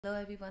Hello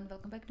everyone,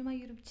 welcome back to my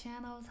YouTube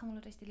channel.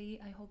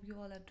 I hope you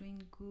all are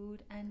doing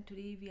good, and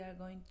today we are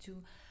going to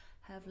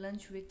have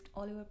lunch with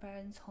Oliver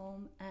parents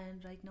home.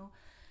 And right now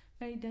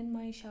I done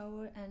my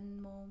shower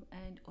and mom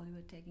and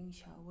Oliver taking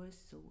showers,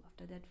 so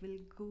after that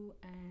we'll go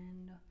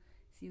and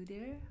see you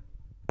there.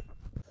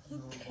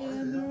 Okay,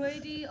 I'm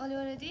ready.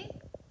 Oliver ready?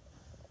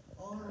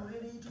 All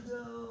ready to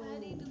go.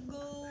 Ready to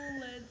go,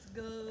 let's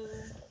go.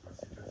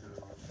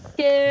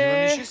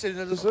 Dis-moi Michi, c'est les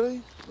lunettes de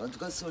soleil? En tout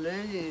cas,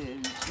 soleil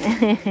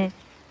et...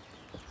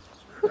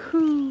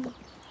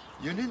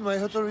 You need my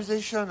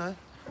authorization, eh?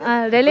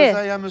 Really?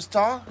 Because I am a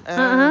star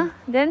and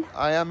Then?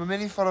 I am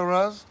many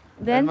followers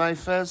Then? and my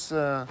face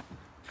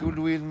could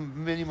win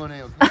many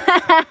money, okay?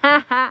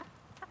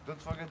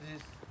 Don't forget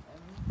this.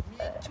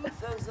 I need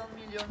 2,000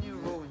 million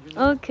euros. You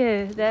know?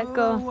 Okay,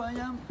 d'accord. Oh, I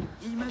am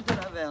Yves de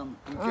la Verne.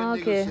 You can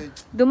Ok.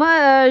 negotiate.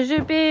 Demain,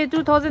 je paye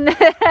 2000.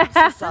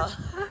 C'est ça.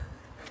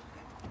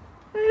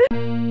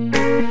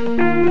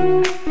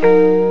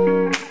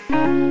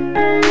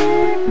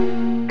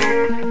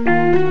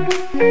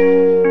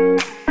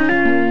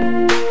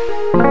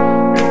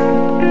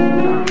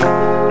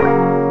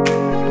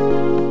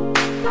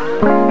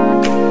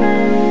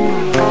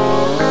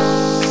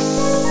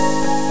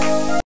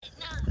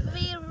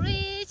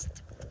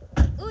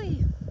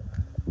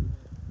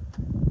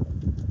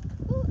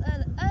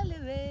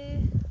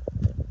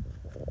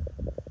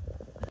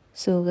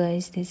 So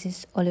guys, this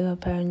is Oliver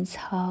parents'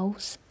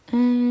 house,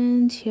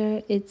 and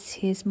here it's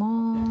his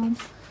mom.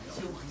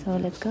 So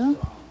let's go.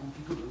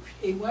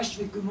 Et moi, je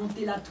fais que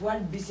monter la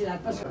toile, baisser la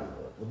toile.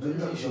 Au début,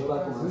 je sais pas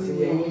comment c'est. Il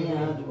y a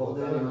rien, du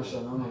bordel et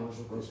machin. Non, non,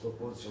 je ne se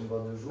propose sur une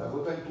bande de jours.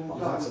 En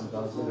fait, ça me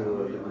permet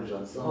de manger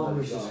ensemble. Oh,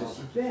 mais c'est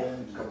super.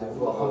 De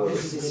voir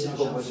Cécile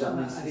qu'on peut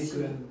jamais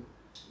Cécile.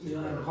 Il a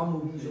un grand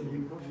mobile,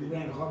 oui,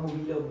 un grand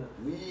mobilhomme.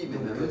 Oui, mais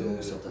même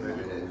nous, certainement,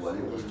 on va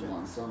aller au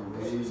restaurant ensemble.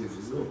 Oui, c'est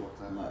ça.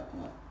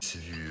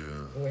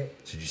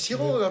 C'est du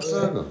sirop,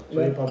 Garçon. Tu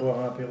veux pas boire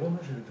un apéro, moi,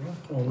 je vais te voir.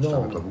 Oh Je t'en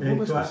non. mets pas beaucoup, Et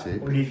parce toi, que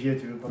c'est... Olivier,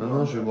 tu veux pas Non, boire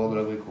non, je vais boire de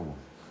l'abricot, moi.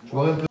 Je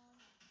boirai un peu.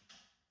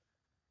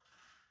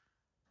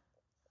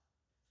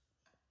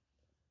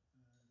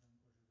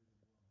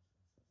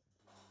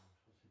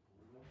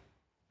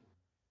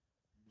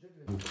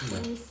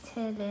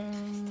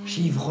 Je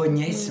suis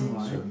ivrognesse,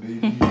 moi. Ce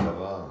baby, ça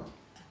va.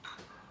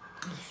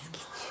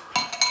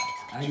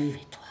 Allez,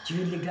 tu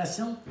veux des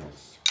glaçons?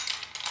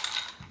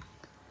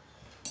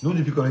 Nous,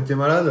 depuis qu'on était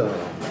malade,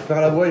 faire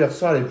la voix hier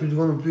soir, elle est plus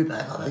devant non plus. Et quand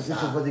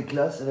on voit des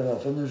classes, elle est à la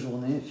fin de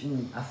journée,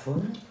 fini. À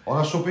fond? On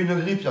a chopé une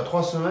grippe il y a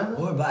 3 semaines.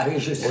 Ouais, bah oui,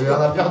 je sais. Et on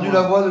a perdu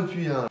la voix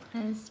depuis. Hein.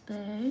 Des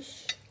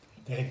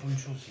réponses,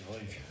 c'est vrai,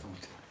 il fait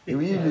foutre. Et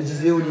oui, il le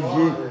disait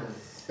Olivier.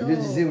 Il le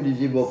disait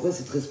Olivier. Bon, après,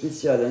 c'est très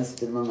spécial, hein, c'est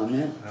tellement ma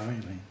mère. Ah oui,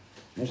 oui.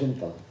 Moi, j'aime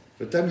pas.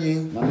 Le tamier.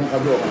 Ma mère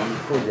adore, hein, il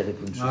faut des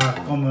réponses. Ah,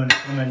 comme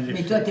elle les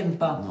Mais fait. toi, t'aimes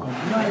pas? Non,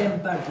 elle aime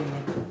pas, le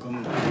Comme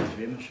elle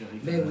les fait, ma chérie.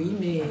 Ben oui,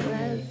 mais...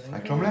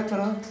 Avec l'omelette,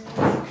 là?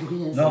 C'est plus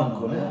rien, Non, ça,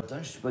 non, non. Attends,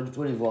 je suis pas du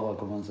tout allé voir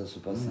comment ça se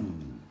passe.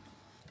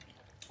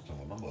 C'est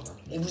vraiment bon, hein.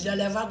 Et vous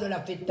allez avoir de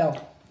la feta.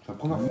 C'est la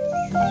première fois.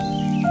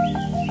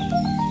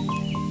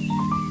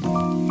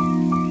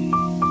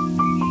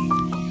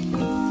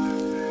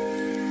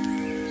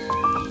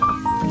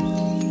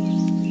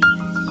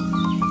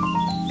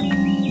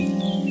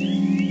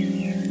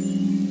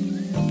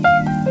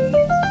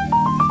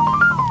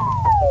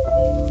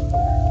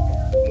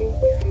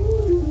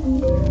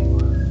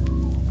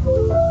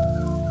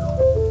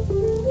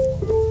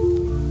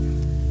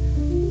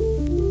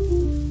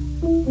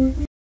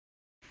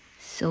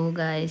 So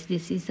guys,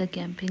 this is a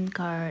camping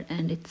car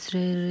and it's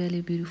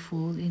really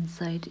beautiful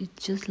inside.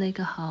 It's just like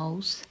a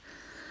house.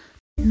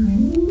 Wow.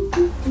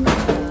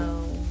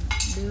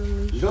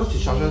 Dis donc, tu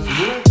charges un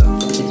cigarette.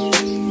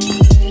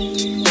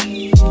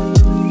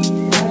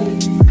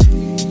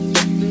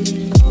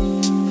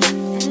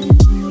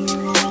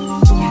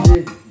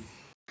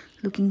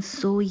 Looking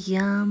so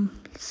yum,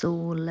 so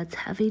let's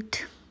have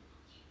it.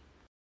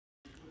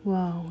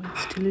 Wow,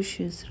 it's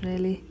delicious,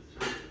 really.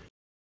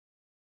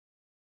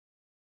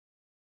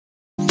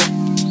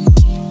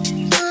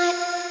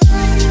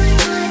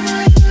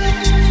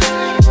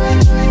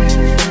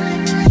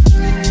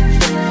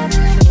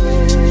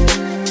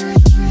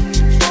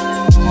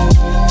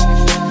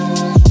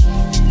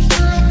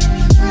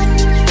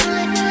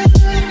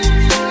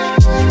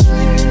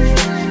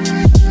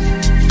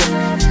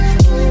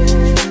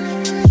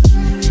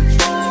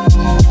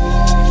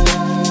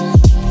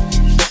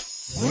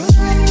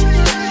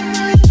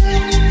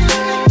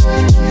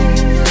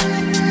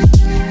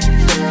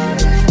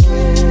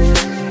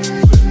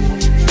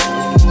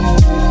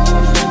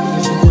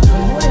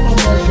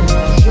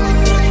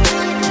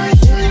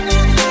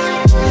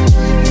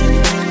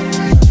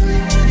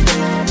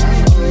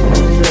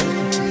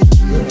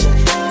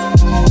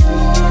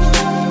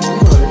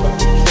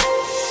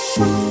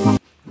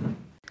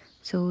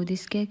 So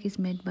this cake is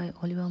made by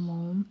Oliver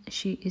mom.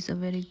 She is a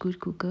very good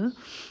cooker,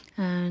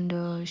 and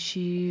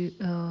she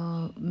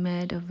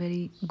made a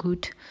very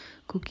good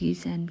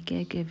cookies and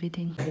cake,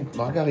 everything.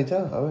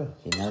 Margarita, ah ouais.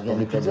 C'est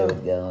Margarita de la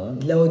Haute-Garonne.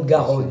 De la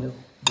Haute-Garonne,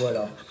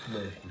 voilà.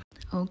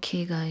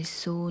 Okay guys,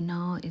 so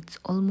now it's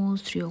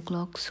almost 3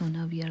 o'clock, so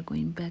now we are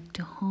going back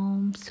to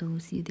home, so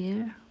see you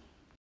there.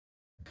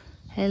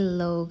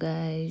 Hello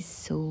guys,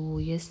 so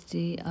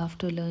yesterday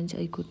after lunch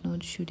I could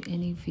not shoot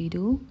any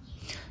video,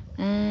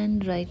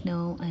 and right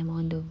now I'm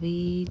on the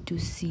way to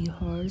see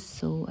her,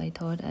 so I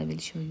thought I will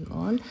show you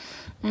all.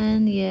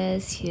 And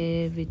yes,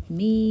 here with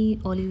me,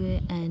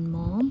 Olivier and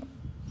mom.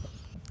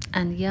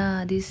 And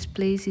yeah, this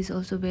place is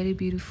also very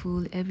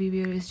beautiful.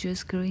 Everywhere is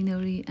just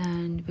greenery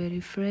and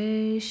very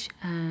fresh,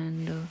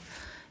 and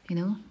you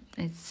know,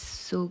 it's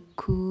so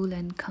cool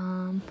and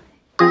calm.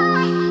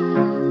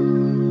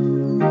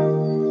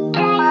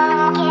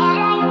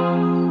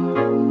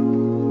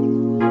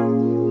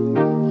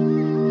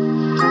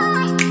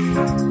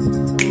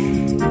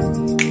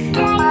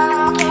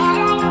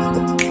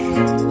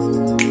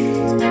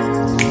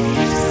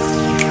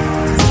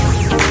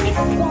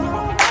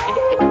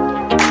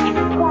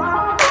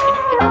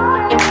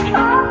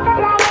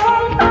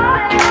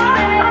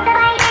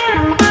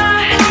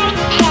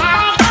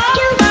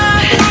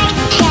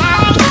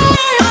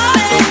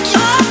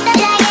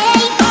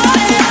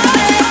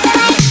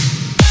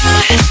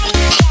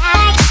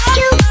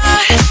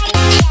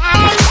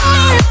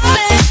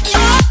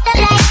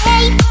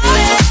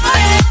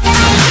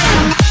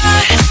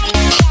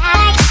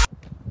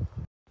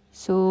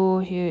 So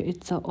here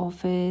it's the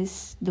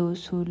office,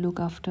 those who look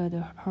after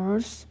the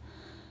horse,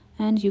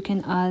 and you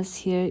can ask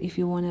here if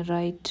you want to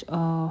ride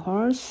a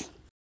horse.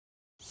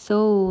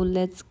 So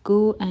let's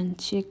go and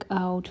check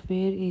out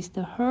where is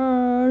the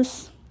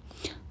horse.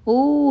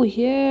 Oh,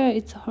 here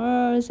it's a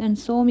horse and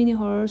so many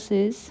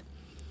horses.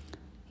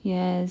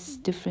 Yes,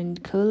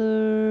 different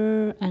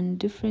color and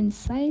different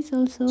size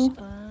also.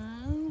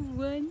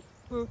 One.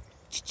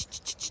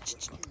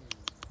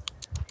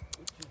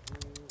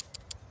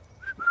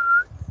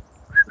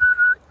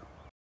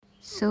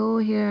 So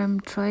here I'm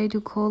trying to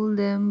call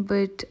them,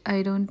 but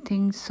I don't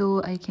think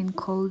so I can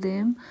call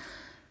them.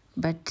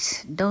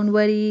 But don't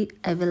worry,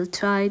 I will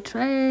try.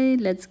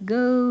 Let's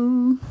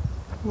go.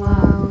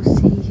 Wow,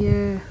 see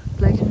here,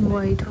 black and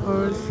white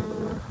horse.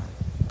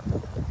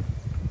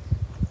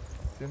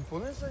 C'est une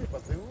poney ça, il est pas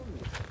très haut.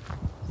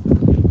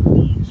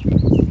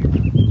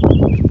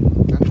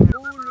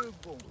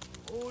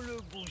 Oh le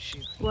bon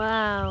chéri.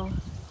 Wow.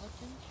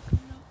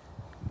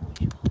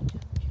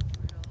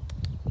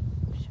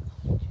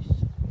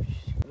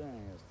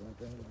 C'est un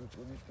terme de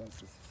poney, je pense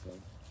que c'est ça.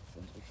 C'est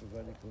entre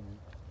cheval et poney.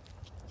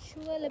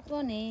 Cheval et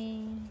poney.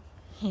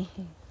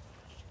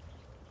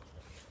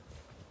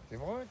 C'est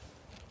vrai.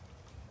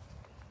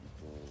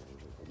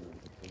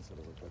 Ça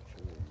le repas de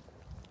cheval.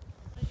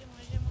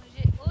 Manger.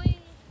 Oui.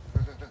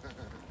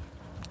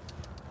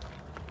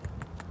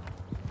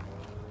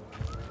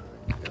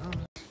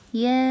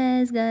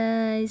 Yes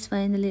guys,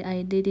 finally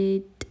I did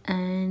it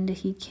and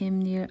he came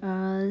near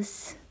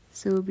us.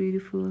 So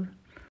beautiful.